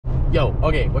Yo,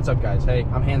 okay, what's up guys? Hey,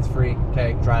 I'm hands-free,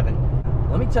 okay, driving.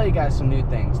 Let me tell you guys some new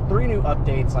things. 3 new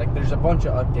updates. Like, there's a bunch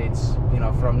of updates, you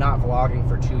know, from not vlogging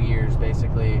for 2 years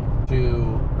basically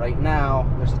to right now.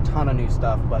 There's a ton of new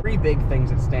stuff, but 3 big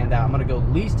things that stand out. I'm gonna go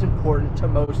least important to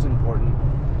most important.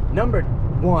 Number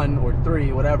 1 or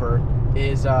 3, whatever,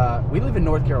 is we live in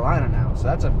North Carolina now, so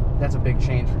that's a big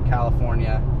change from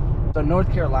California. So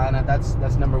North Carolina,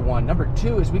 that's number 1. Number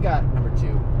 2 is we got number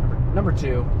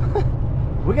 2.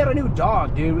 We got a new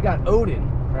dog, dude. We got Odin,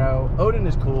 bro. Odin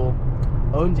is cool.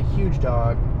 Odin's a huge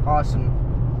dog. Awesome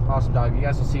dog. You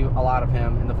guys will see a lot of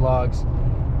him in the vlogs.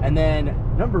 And then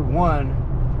number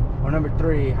 1 or number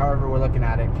 3, however we're looking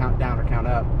at it, count down or count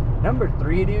up. Number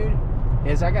 3, dude,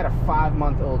 is I got a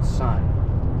 5-month-old son.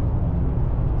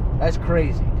 That's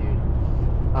crazy, dude.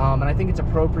 And I think it's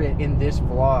appropriate in this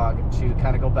vlog to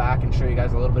kind of go back and show you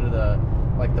guys a little bit of the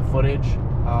footage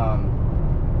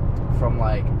from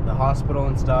like the hospital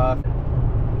and stuff.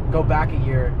 Go back a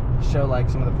year, show like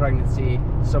some of the pregnancy,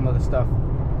 some of the stuff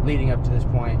leading up to this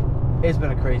point. It's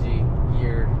been a crazy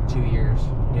year, 2 years,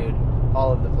 dude,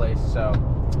 all over the place. So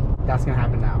that's gonna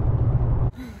happen now.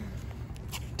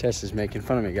 Tess is making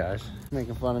fun of me, guys.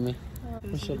 Making fun of me.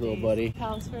 What's up, little buddy?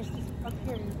 Cal's first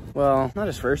appearance. Well, not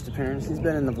his first appearance. He's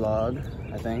been in the vlog,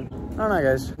 I think. I don't know,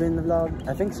 guys. Been in the vlog?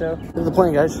 I think so. This is the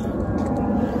plane, guys.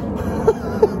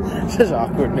 This is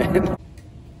awkward, man.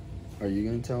 Are you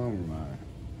gonna tell him or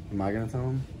am I gonna tell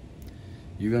him?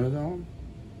 You gonna tell him?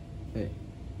 Hey.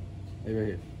 Hey, right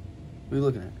here. What are you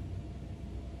looking at?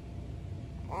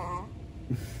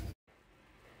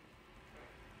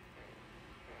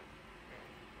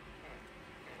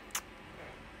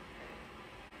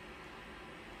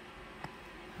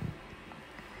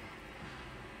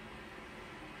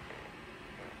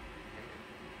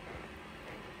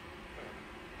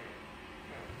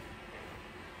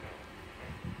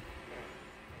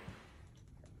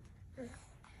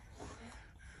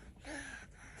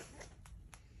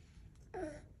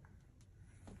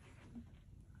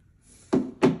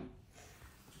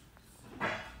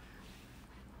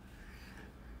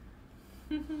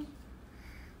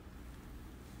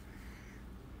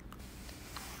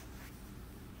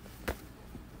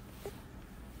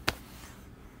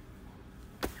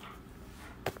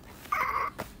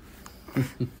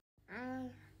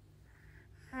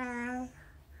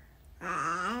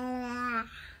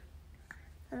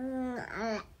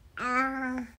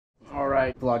 All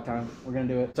right, vlog time. We're gonna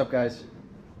do it. What's up, guys?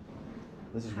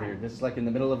 This is weird. This is like in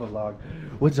the middle of a vlog.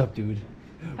 What's up, dude?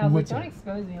 Don't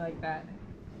expose me like that.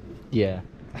 Yeah.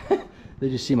 They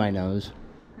just see my nose.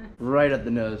 Right up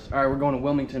the nose. All right, we're going to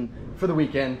Wilmington for the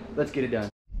weekend. Let's get it done.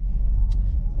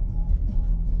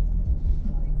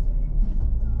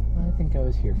 I think I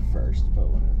was here first, but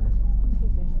whatever.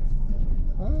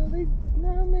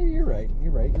 No, maybe you're right.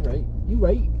 You're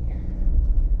right.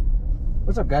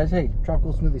 What's up, guys? Hey,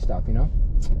 tropical smoothie stop, you know?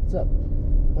 What's up?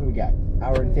 What do we got?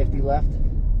 Hour and 50 left?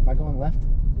 Am I going left?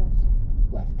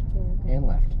 Left. And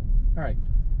left. All right.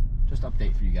 Just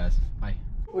update for you guys. Bye.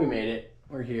 We made it.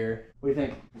 We're here. What do you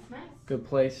think? It's nice. Good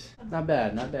place. Not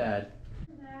bad. Not bad.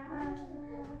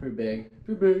 Pretty big.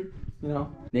 Pretty big. You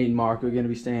know. Nate and Mark are gonna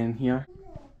be staying here.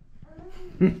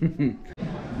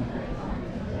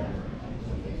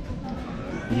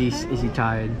 Is he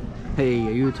tired? Hey,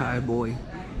 are you a tired boy?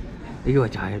 Are you a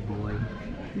tired boy?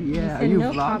 Yeah. Are you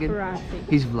no vlogging? Paparazzi.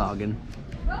 He's vlogging.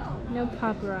 No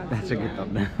paparazzi. That's a good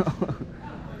thumbnail.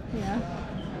 Yeah.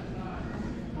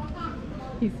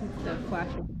 He's just a flash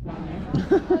of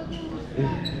there.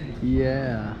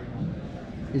 Yeah.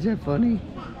 Is that funny?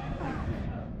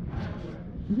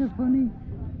 Is that funny?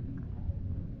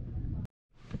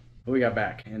 We got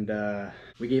back and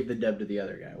we gave the dub to the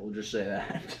other guy. We'll just say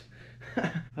that.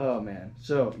 Oh man.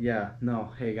 So yeah,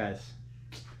 no. Hey guys.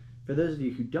 For those of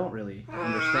you who don't really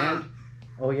understand,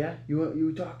 oh yeah,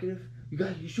 you talkative? You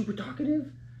guys, you super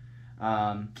talkative?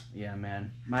 Yeah,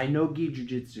 man. My no-gi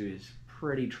jiu-jitsu is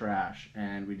pretty trash,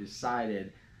 and we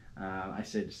decided,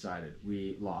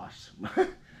 we lost.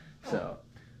 So,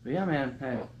 but yeah, man,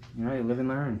 hey, you know, you live and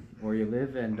learn, or you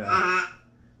live and,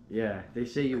 yeah, they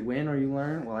say you win or you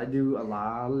learn. Well, I do a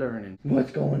lot of learning.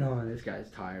 What's going on? This guy's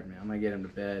tired, man. I'm gonna get him to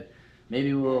bed.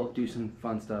 Maybe we'll do some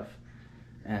fun stuff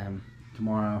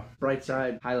tomorrow. Bright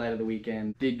side, highlight of the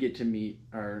weekend, did get to meet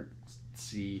or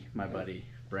see my buddy,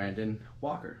 Brandon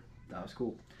Walker. That was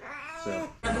cool. So.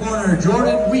 Corner,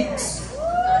 Jordon Weeks.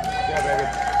 Yeah, baby.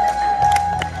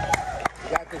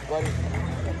 You got this, buddy.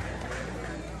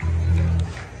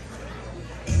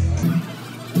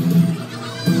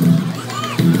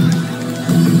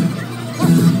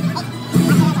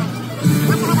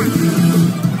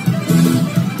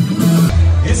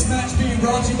 This match being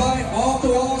brought to you by Off the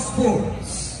Wall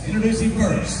Sports. Introducing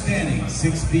first, standing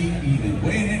 6 feet even,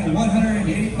 weighing in at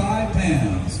 185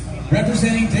 pounds.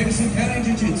 Representing Davidson County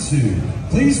Jiu-Jitsu,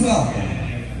 please welcome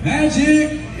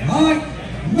Magic Mike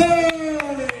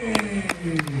Murray.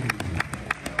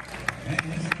 And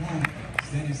his opponent,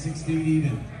 standing 6 feet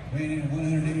even, weighing in at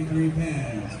 183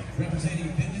 pounds. Representing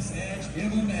Fitness Edge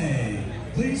MMA,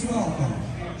 please welcome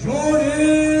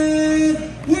Jordon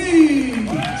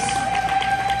Weeks.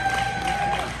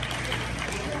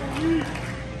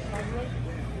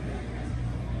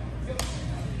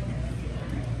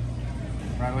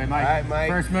 Right away, Mike. All right, Mike.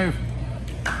 First move.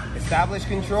 Establish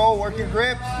control, work your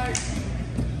grips.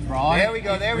 There we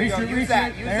go, there we go. Use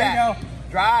that, use that.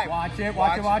 Drive. Watch it,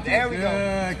 watch it, watch it. There we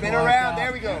go. Spin around,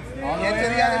 there we go. Get to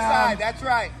the other side, that's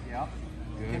right. Yep.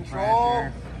 Good Control.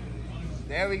 pressure.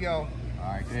 There we go. All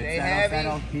right, good. Stay Settle, heavy.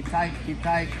 settle. Keep tight, keep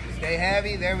tight. Stay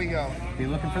heavy, there we go. Be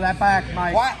looking for that back,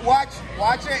 Mike. Watch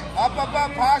it. Up,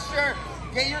 posture.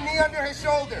 Get your knee under his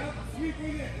shoulder.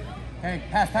 Hey,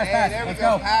 pass, pass, Hey, pass. there we Let's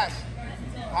go, go. pass.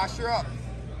 Posture up.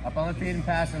 Up on the feet and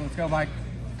passing. Let's go, Mike.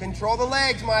 Control the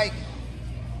legs, Mike.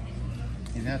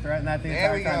 He's gonna threaten that the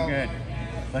There we entire time. go. Good.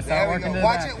 Let's There start we working go. to the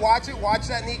Watch back. it, watch it. Watch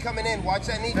that knee coming in. Watch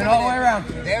that knee Spin coming in. all the way around.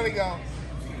 There we go. All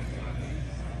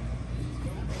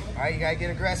right, you gotta get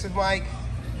aggressive, Mike.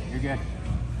 You're good.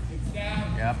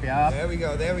 Yep, yep. There we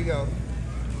go, there we go.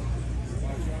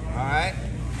 All right.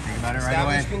 Think about it right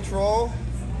Establish away. control.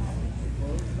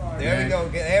 There we go,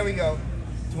 there we go.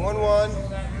 2-on-1.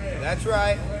 That's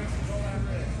right.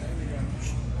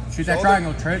 Shoot that Shoulder.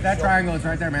 triangle. That triangle is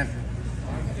right there, man.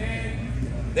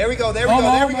 There we go, there we go,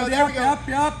 there we go, there we go.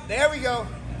 Yep. There we go.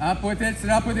 Up with it, sit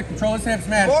up with it, control his hips,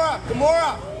 man. More up, more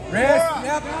up. Wrist, More up.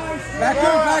 yep.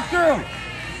 Back through.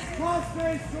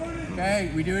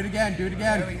 Okay, we do it again, do it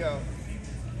There we again. go.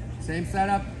 Same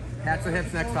setup, catch the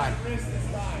hips next time.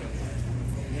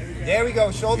 There we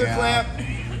go, shoulder Yeah. clamp.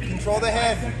 Control the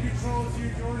head.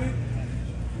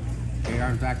 Okay,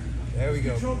 arms back. There we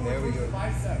go, there we go.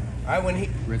 All right, when he,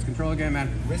 Wrist control again, man.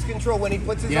 wrist control, when he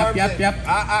puts his Yep, arms yep, in. yep.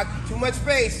 Too much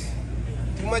space.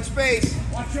 Too much space.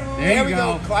 There we you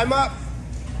go. Climb up.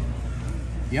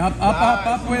 Yep,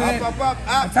 up with it.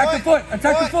 Up. Attack the foot,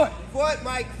 attack the foot. Foot,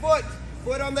 Mike, foot.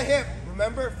 Foot on the hip.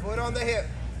 Remember, foot on the hip.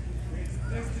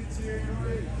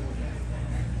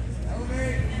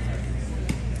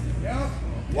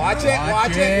 Watch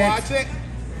it.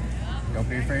 Don't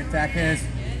be afraid to attack his.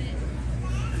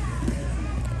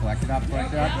 Collect it up,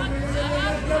 collect it up.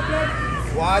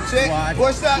 Watch it. Watch.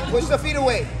 Push the feet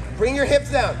away. Bring your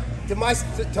hips down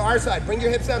to our side. Bring your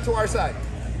hips down to our side.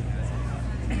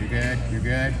 You're good, you're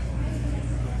good.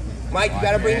 Mike, you Watch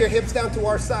gotta bring it. your hips down to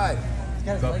our side.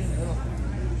 Go.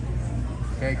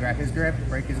 Okay, grab his grip,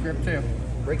 break his grip too.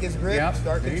 Break his grip, Yep,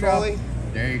 start there you controlling. go.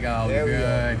 There you go, There we go.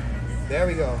 good. There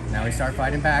we go. Now we start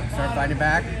fighting back,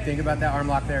 Think about that arm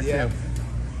lock there Yeah. too.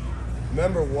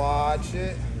 Remember, watch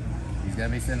it. He's gonna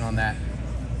be sitting on that.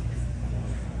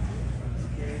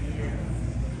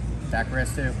 Attack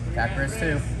wrist too,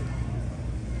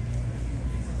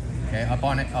 Okay, up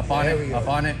on it, There we go. up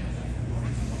on it.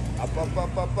 Up.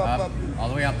 All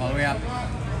the way up.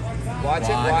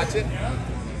 Watch it.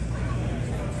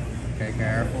 Okay,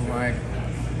 careful, Mike.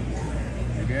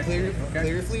 You good? Clear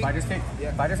your fleet. Fight his kick.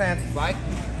 Yeah. Fight his hands. Fight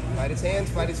his hands,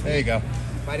 fight his feet. There you go.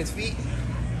 Fight his feet.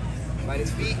 Fight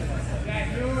his feet.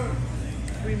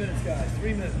 3 minutes, guys.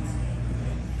 3 minutes.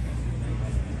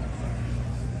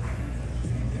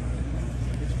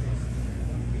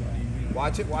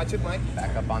 Watch it, Mike.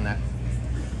 Back up on that.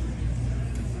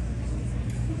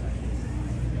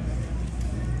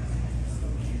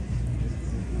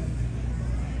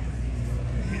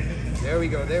 There we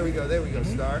go.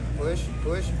 Start. Push.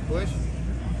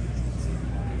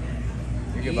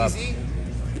 You're good, bub. Easy.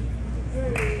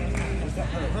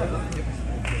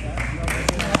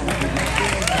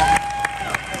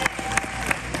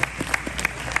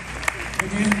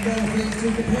 Again, for these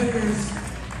two competitors.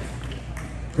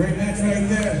 Great match right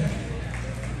there.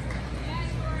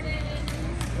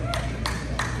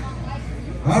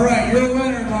 All right, your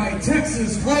winner by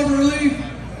Texas Cloverleaf,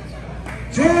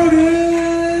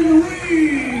 Jordon Weeks.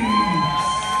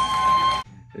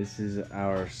 This is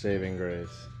our saving grace.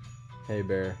 Hey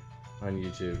Bear on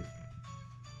YouTube.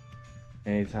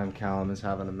 Anytime Callum is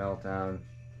having a meltdown,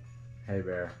 Hey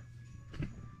Bear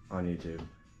on YouTube.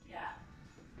 Yeah.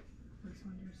 Works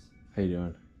wonders. How you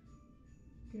doing?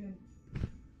 Good.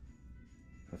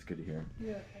 That's good to hear.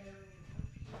 You okay?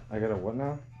 I got a what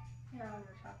now? You're on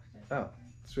your chopstick. Oh,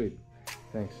 sweet.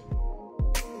 Thanks.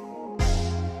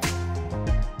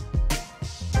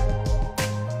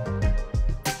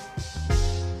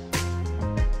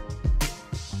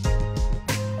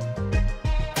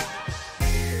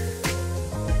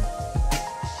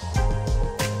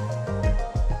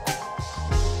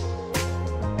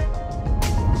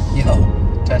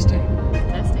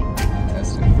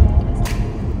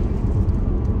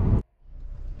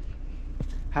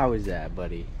 How is that,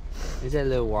 buddy? Is that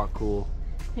little walk cool?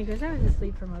 He goes, I was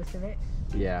asleep for most of it.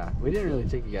 Yeah, we didn't really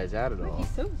take you guys out at Look, all. he's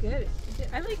so good.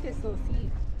 I like this little seat.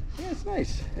 Yeah, it's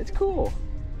nice. It's cool.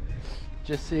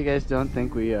 Just so you guys don't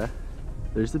think we,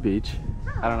 there's the beach.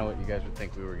 I don't know what you guys would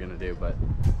think we were gonna do, but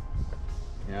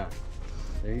yeah,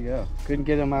 there you go. Couldn't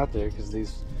get them out there because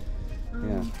these,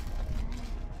 yeah.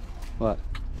 What?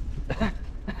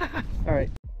 All right.